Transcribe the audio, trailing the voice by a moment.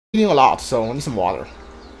eating a lot, so I need some water.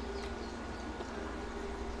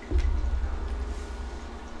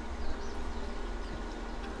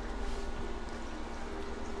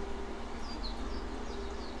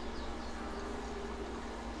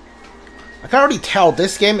 I can already tell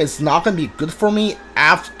this game is not gonna be good for me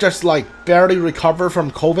after just like barely recover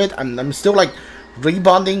from COVID, and I'm still like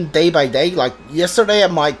rebounding day by day. Like yesterday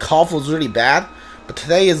my cough was really bad, but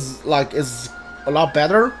today is a lot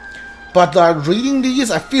better. But reading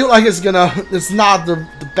these, I feel like it's not the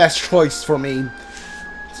best choice for me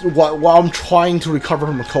while I'm trying to recover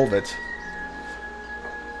from COVID.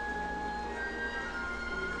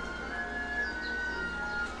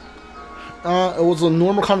 It was a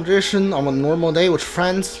normal conversation on a normal day with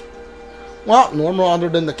friends. Well, normal other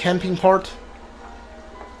than the camping part.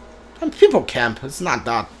 And people camp, it's not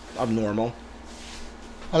that abnormal.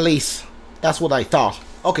 At least, that's what I thought.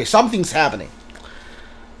 Okay, something's happening.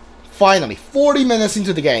 Finally, 40 minutes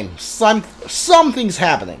into the game, something's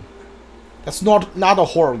happening. That's not a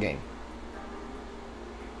horror game.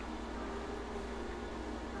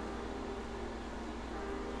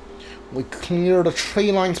 We clear the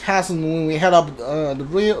tree lines past and when we head up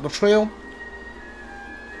the trail.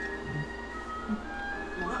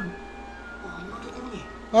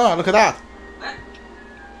 Oh, look at that.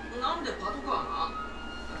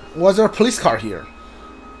 Was there a police car here?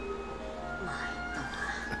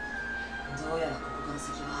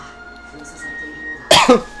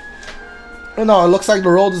 Oh no, it looks like the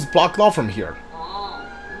road is blocked off from here.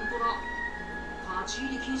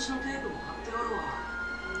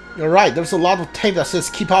 You're right, there's a lot of tape that says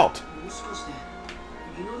keep out.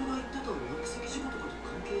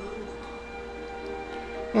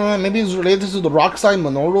 Maybe it's related to the rock side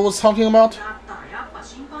Minoru was talking about?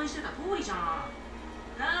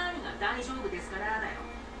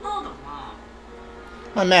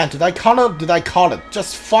 Oh man, did I call it? Did I call it?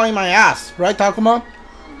 Just find my ass, right Takuma?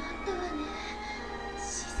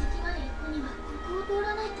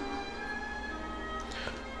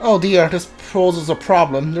 Oh dear, this poses a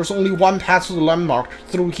problem. There's only one path to the landmark,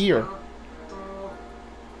 through here.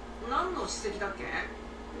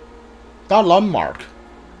 That landmark?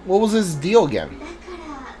 What was his deal again?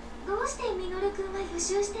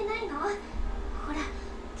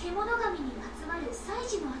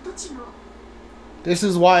 This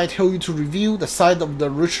is why I tell you to review the side of the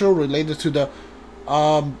ritual related to the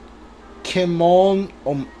Kemonogami?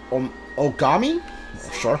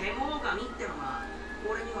 Sure.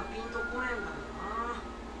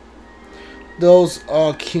 Those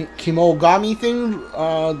Kemonogami things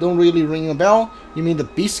don't really ring a bell. You mean the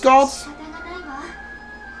beast gods?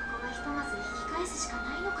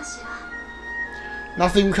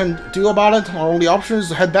 Nothing we can do about it. Our only option is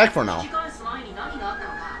to head back for now.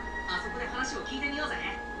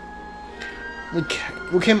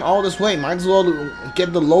 We came all this way. Might as well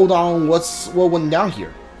get the lowdown on what went down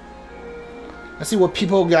here. Let's see what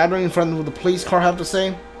people gathering in front of the police car have to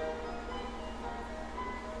say.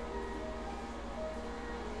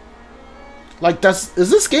 Like, is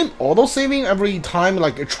this game auto-saving every time,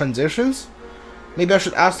 like, it transitions? Maybe I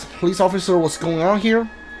should ask the police officer what's going on here?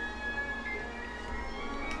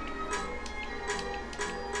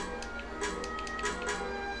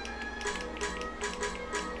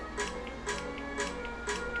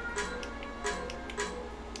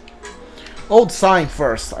 Old sign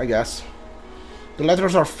first, I guess. The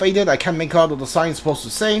letters are faded, I can't make out what the sign is supposed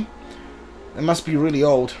to say. It must be really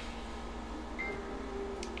old.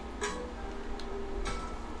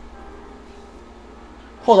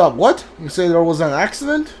 Hold up, what? You say there was an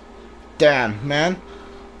accident? Damn, man.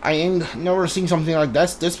 I ain't never seen something like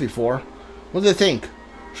this before. What do you think?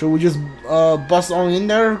 Should we just bust on in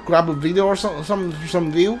there, grab a video or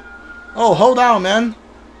some view? Oh, hold on, man.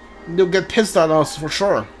 They'll get pissed at us for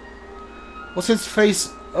sure. What's his face?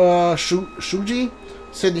 Shuji?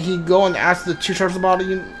 Said he'd go and ask the teachers about it,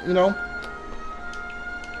 you know?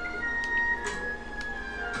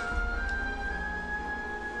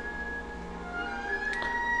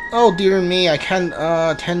 Oh dear me, I can't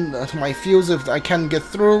attend to my fuse if I can't get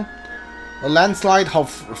through. A landslide, how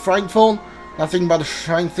frightful. Nothing but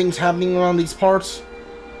shiny things happening around these parts.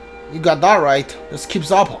 You got that right. This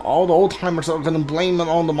keeps up, all the old-timers are gonna blame it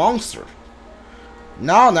on the monster.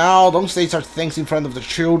 Now, don't say such things in front of the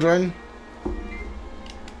children.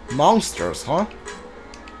 Monsters, huh?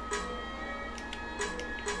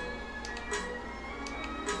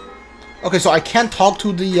 Okay, so I can't talk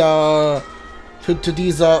to the to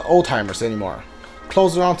these old-timers anymore.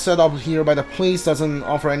 Close around set up here by the police doesn't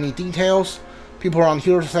offer any details. People around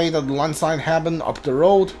here say that the landslide happened up the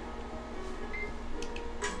road.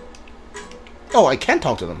 Oh, I can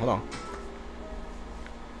talk to them. Hold on.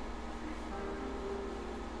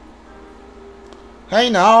 Hey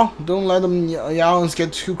now, don't let them Yaons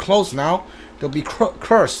get too close now. They'll be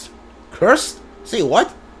cursed. Cursed? Say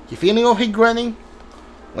what? You feeling okay, Granny?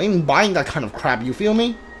 I ain't buying that kind of crap, you feel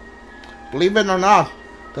me? Believe it or not,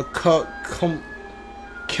 the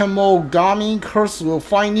Kemonogami curse will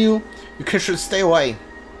find you. You kids should stay away.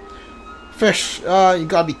 Fish, you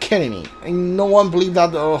gotta be kidding me. Ain't no one believe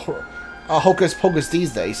that hocus pocus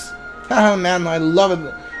these days. Haha, man, I love it.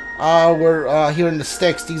 We're here in the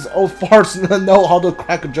sticks. These old farts know how to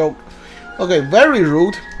crack a joke. Okay, very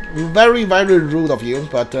rude. Very, very rude of you,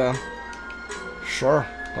 but sure.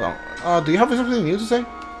 Hold on. Do you have something new to say?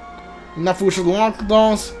 Enough foolish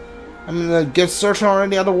lockdowns. I'm gonna get searching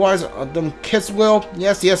already, otherwise them kids will.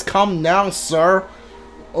 Yes, calm down, sir.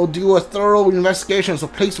 I'll do a thorough investigation, so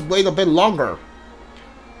please wait a bit longer.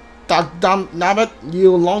 Damn it,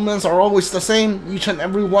 you longmans are always the same, each and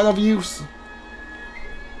every one of you.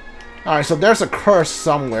 Alright, so there's a curse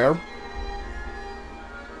somewhere.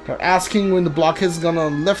 They're asking when the block is gonna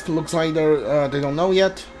lift. Looks like they don't know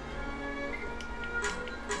yet.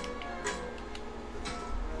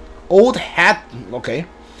 Old hat. Okay.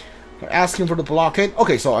 They're asking for the blockade.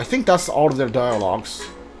 Okay, so I think that's all of their dialogues.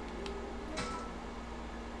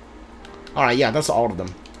 Alright, yeah, that's all of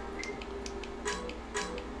them.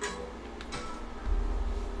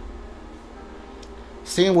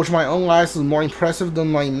 Seeing with my own eyes is more impressive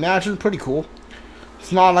than I imagined. Pretty cool.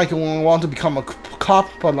 It's not like I want to become a cop,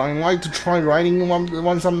 but I like to try writing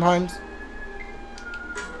one sometimes.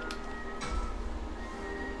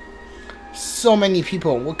 So many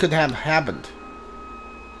people, what could have happened?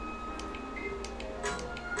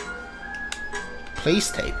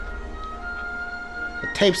 Place tape. The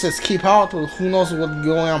tape says keep out, but who knows what's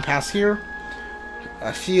going on past here.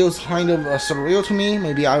 It feels kind of surreal to me.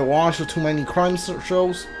 Maybe I watched too many crime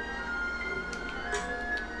shows.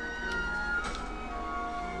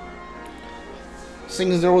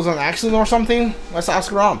 Since there was an accident or something, let's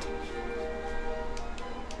ask around.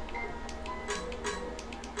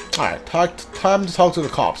 Alright, time to talk to the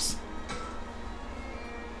cops.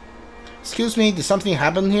 Excuse me, did something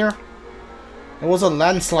happen here? There was a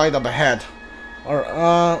landslide up ahead.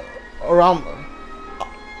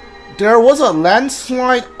 There was a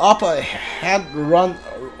landslide up ahead,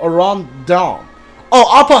 around down.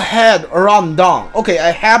 Oh, up ahead, around down. Okay, I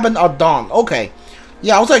happened at dawn. Okay,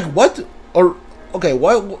 yeah, I was like, what? Or okay,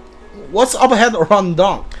 what's up ahead, around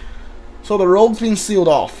down? So the road's been sealed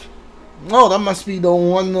off. Oh, that must be the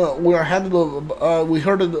one we're headed.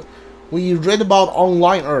 We read about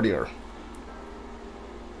online earlier.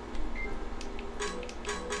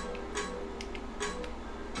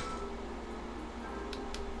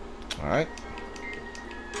 Alright.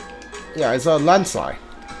 Yeah, it's a landslide.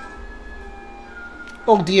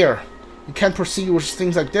 Oh dear. You can't proceed with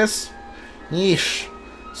things like this? Yeesh.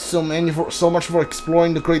 So much for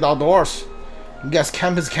exploring the great outdoors. I guess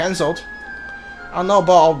camp is cancelled. I don't know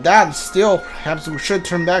about all that. Still, perhaps we should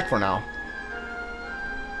turn back for now.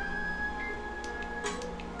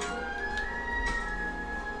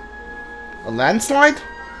 A landslide?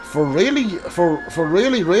 For really? For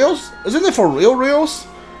really reals? Isn't it for reals?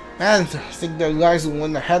 And I think the guys who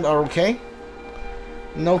went ahead are okay.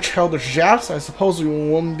 No childish jabs. I suppose you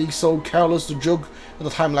wouldn't be so careless to joke at a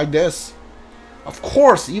time like this. Of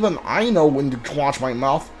course, even I know when to watch my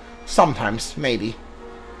mouth. Sometimes, maybe.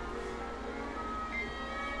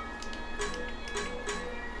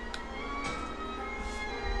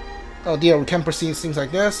 Oh dear, we can't proceed things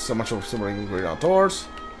like this. So much of celebrating great outdoors.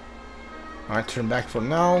 Alright, turn back for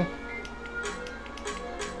now.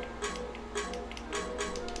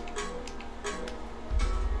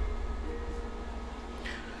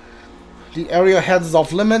 The area ahead is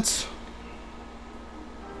off limits.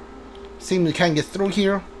 Seems we can't get through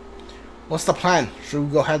here. What's the plan?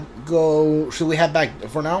 Should we should we head back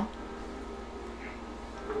for now?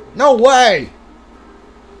 No way!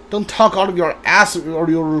 Don't talk out of your ass or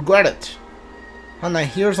you'll regret it. And I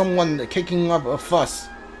hear someone kicking up a fuss.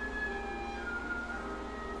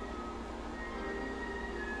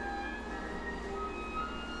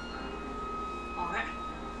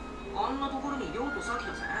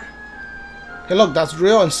 Hey look, that's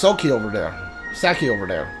Rio and Soki over there. Saki over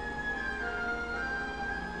there.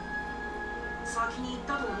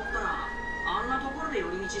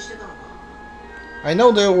 I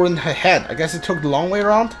know they were in her head. I guess it took the long way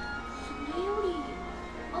around.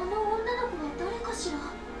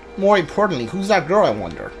 More importantly, who's that girl, I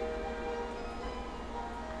wonder?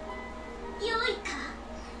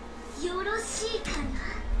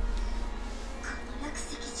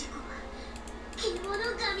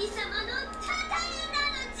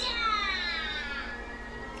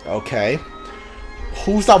 Okay.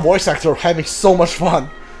 Who's that voice actor having so much fun?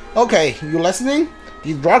 Okay, you listening?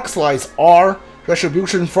 These rock slides are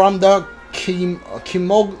retribution from the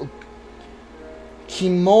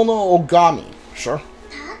Kemonogami. Sure.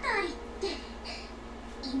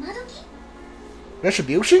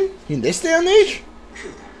 Retribution? In this day and age?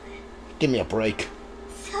 Give me a break.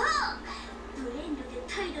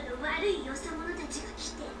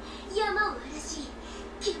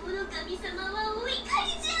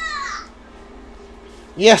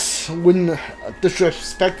 Yes, when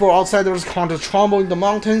disrespectful outsiders come to trouble in the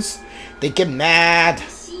mountains, they get mad.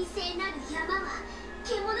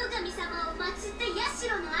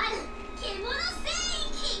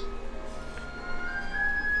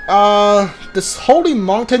 This holy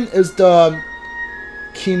mountain is the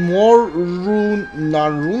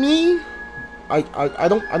Kimorunaruni. I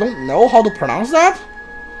don't know how to pronounce that.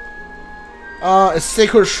 A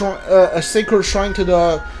sacred shrine to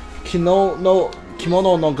the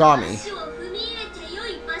Kemonogami.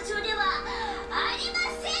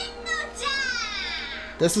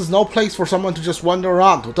 This is no place for someone to just wander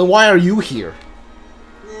around. Then why are you here?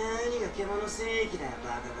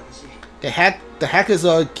 The heck is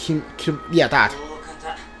a yeah, that.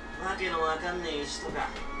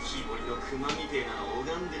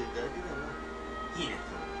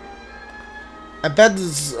 I bet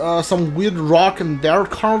there's some weird rock and their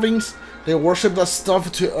carvings. They worship that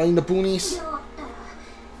stuff in the boonies.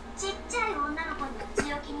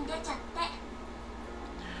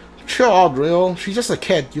 Chill out, Real. She's just a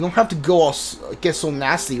kid. You don't have to go get so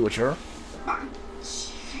nasty with her.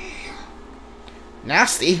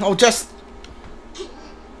 Nasty? Oh, just...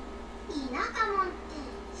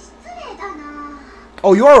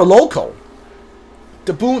 Oh, you are a local.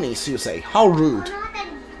 The boonies, you say. How rude.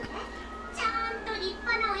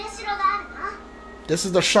 This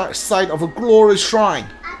is the site of a glorious shrine.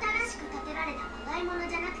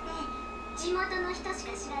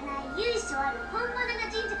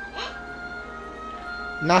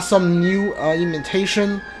 Not some new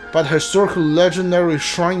imitation, but historical legendary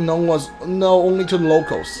shrine known only to the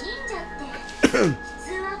locals.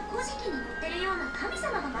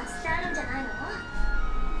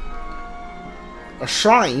 A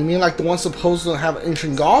shrine? You mean like the one supposed to have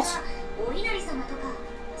ancient gods?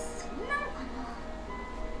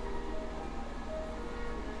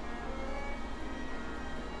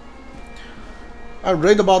 I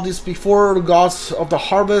read about this before, the gods of the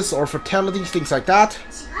harvest or fertility, things like that.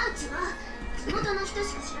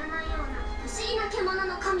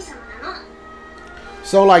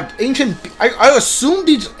 So like ancient, I assume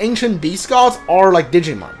these ancient beast gods are like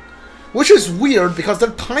Digimon. Which is weird because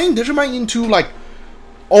they're tying Digimon into like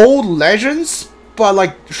old legends, but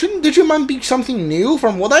like shouldn't Digimon be something new?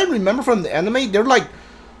 From what I remember from the anime, they're like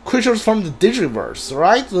creatures from the Digiverse,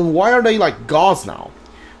 right? Then why are they like gods now?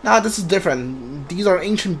 Nah, this is different. These are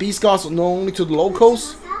ancient beast gods known only to the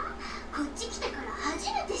locals.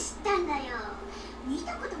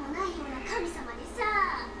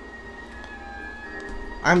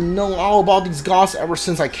 I've known all about these gods ever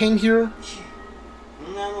since I came here.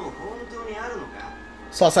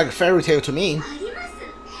 Sounds like a fairy tale to me.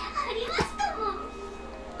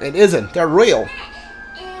 It isn't. They're real.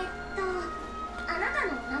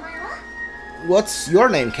 What's your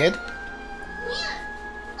name, kid?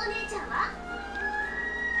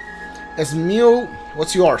 It's Mew.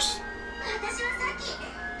 What's yours?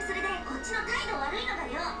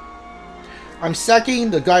 I'm Saki,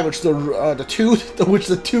 the guy with the tooth, which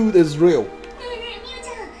the tooth is real.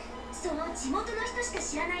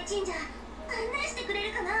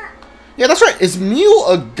 Yeah, that's right. Is Mew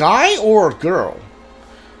a guy or a girl?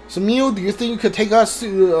 So Mew, do you think you could take us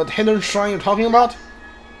to the hidden shrine you're talking about?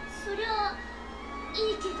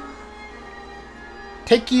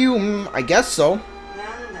 Take you? I guess so.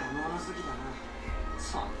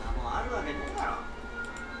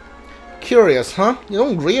 Curious, huh? You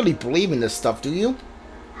don't really believe in this stuff, do you?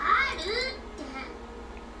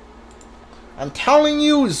 I'm telling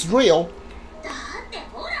you, it's real.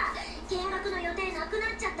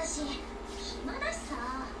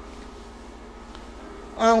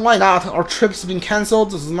 Why not? Our trip's been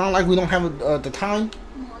cancelled. It's not like we don't have the time.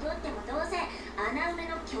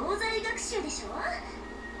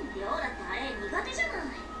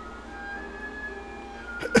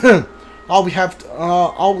 All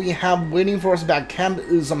we have waiting for us back camp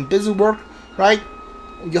is some busy work, right?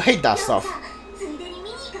 You hate that stuff.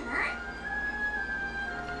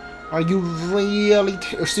 Are you really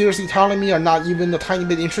seriously telling me you're not even a tiny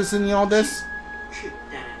bit interested in all this?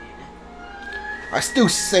 I still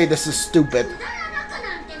say this is stupid.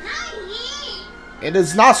 It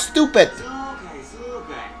is not stupid.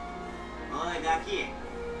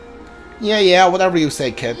 Yeah, whatever you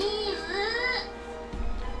say, kid.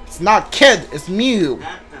 It's not kid, it's Mew.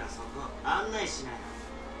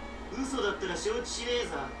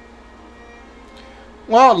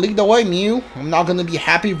 Well, lead the way, Mew. I'm not gonna be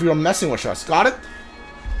happy if you're messing with us. Got it?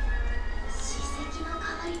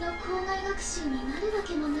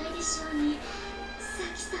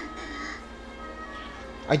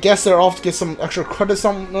 I guess they're off to get some extra credit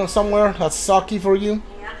somewhere. That's sucky for you.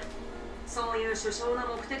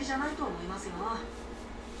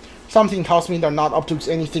 Something tells me they're not up to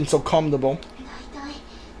anything so commendable.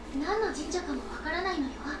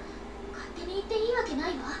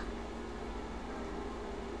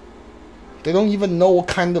 They don't even know what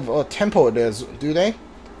kind of temple it is, do they?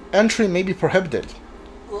 Entry may be prohibited.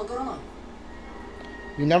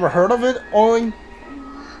 You never heard of it, Oi?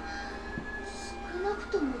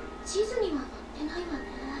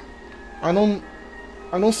 I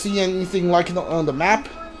don't see anything like it on the map.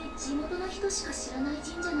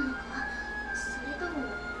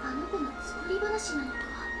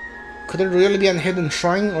 Could it really be a hidden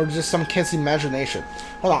shrine or just some kid's imagination?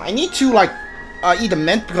 Hold on, I need to like eat a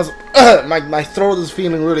mint because my throat is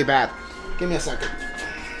feeling really bad. Give me a second.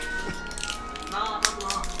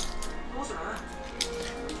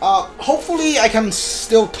 Hopefully I can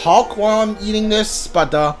still talk while I'm eating this,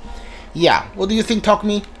 but yeah. What do you think, Talk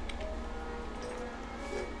Me?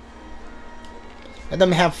 Let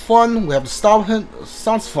them have fun. We have to stop him.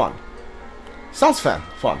 Sounds fun. Sounds fun.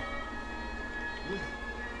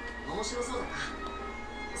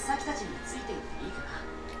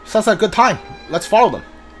 Sounds like a good time. Let's follow them.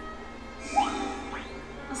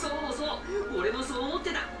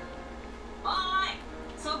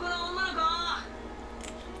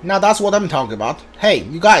 Now that's what I'm talking about. Hey,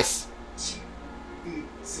 you guys.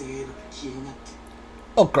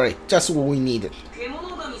 Oh great, just what we needed.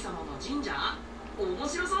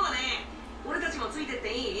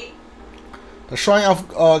 The shrine of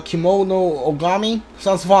Kemonogami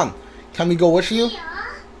sounds fun. Can we go with you?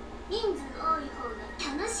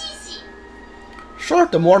 Sure,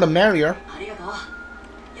 the more the merrier.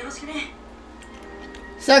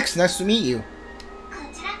 Thanks, nice to meet you.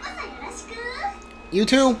 You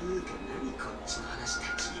too.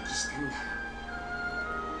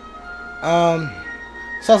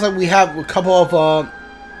 Sounds like we have a couple of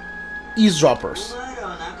eavesdroppers.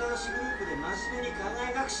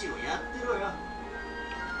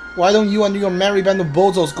 Why don't you and your merry band of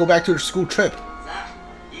bozos go back to your school trip?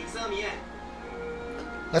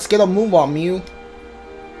 Let's get a move on, Mew.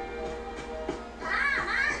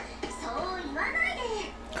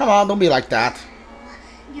 Come on, don't be like that.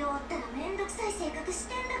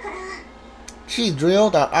 Gee, Drill,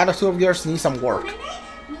 that attitude of yours needs some work.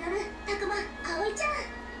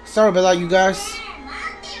 Sorry about that, you guys.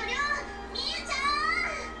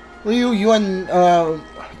 Ryo, you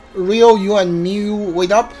and Mew,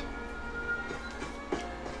 wait up.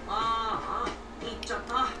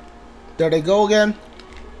 There they go again.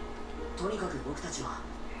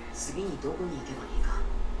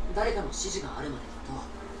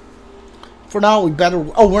 For now, we better...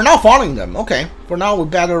 Oh, we're not following them. Okay. For now, we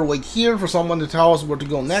better wait here for someone to tell us where to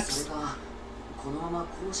go next.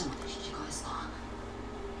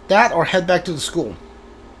 That or head back to the school.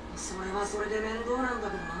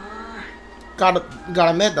 Gotta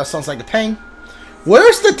admit, that sounds like a pain.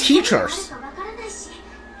 Where's the teachers?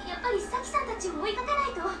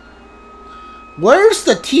 Where's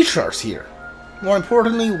the teachers here? More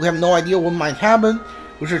importantly, we have no idea what might happen.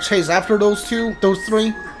 We should chase after those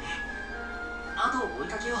three.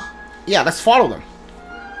 Yeah, let's follow them.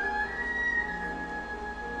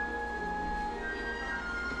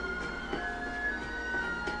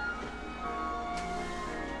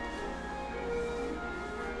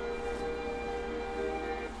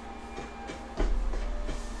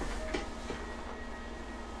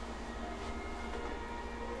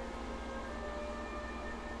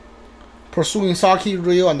 Pursuing Saki,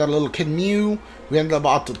 Ryo, and that little kid Mew, we ended up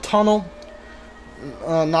out the tunnel.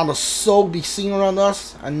 Not a soul be seen around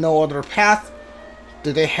us, and no other path.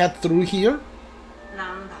 Did they head through here?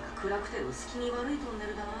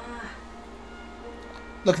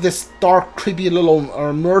 Look at this dark, creepy little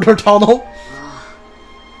murder tunnel.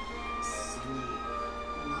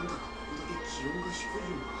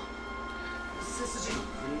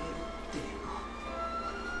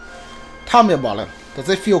 Tell me about it. Does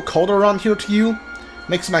it feel cold around here to you?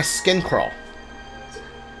 Makes my skin crawl.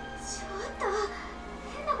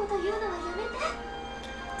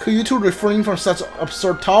 Could you two refrain from such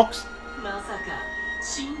absurd talks?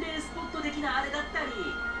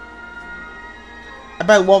 I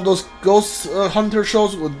bet one of those ghost hunter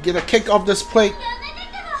shows would get a kick off this plate.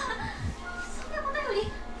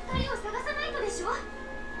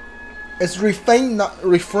 Is refrain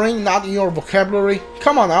not in your vocabulary?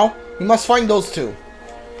 Come on now, you must find those two.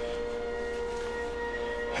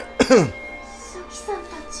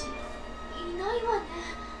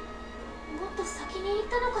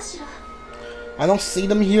 I don't see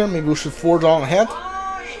them here. Maybe we should forge on ahead.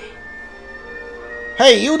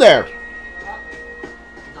 Hey, you there!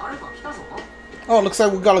 Oh, looks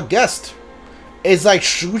like we got a guest. Is that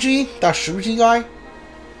Shuji? That Shuji guy?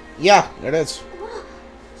 Yeah, it is.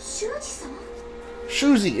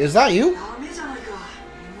 Shuji, is that you?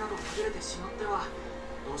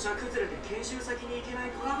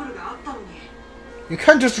 You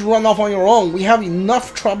can't just run off on your own. We have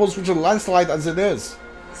enough troubles with the landslide as it is.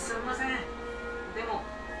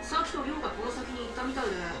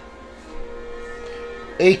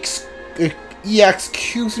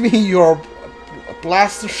 Excuse me, your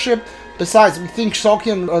blaster ship? Besides, we think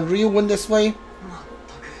Shoki and Ryu win this way?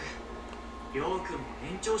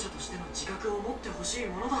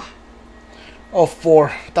 Oh,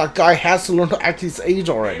 for that guy has to learn to act his age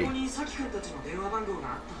already.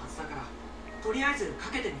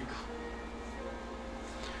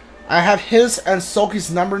 I have his and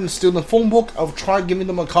Soki's number in the student phone book. I'll try giving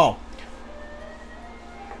them a call.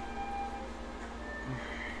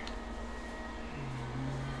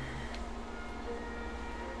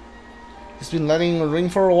 He's been letting it ring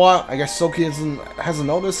for a while. I guess Soki hasn't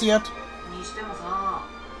noticed yet.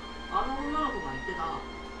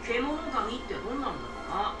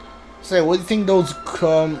 Say, what do you think those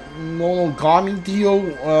Kemonogami deal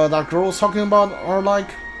that girl was talking about are like?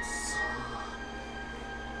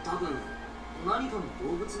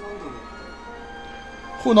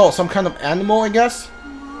 Who knows, some kind of animal, I guess?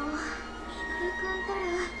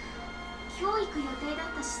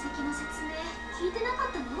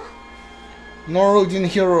 Noru didn't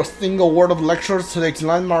hear a single word of lectures to the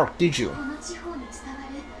landmark, did you?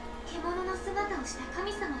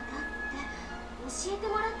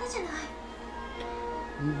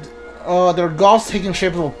 There are gods taking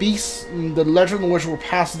shape of beasts, the legend which were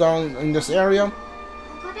passed down in this area.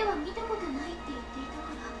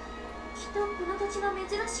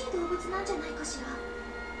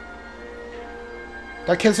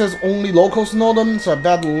 That kid says only locals know them, so I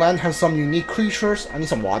bet the land has some unique creatures. I need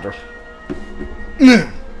some water.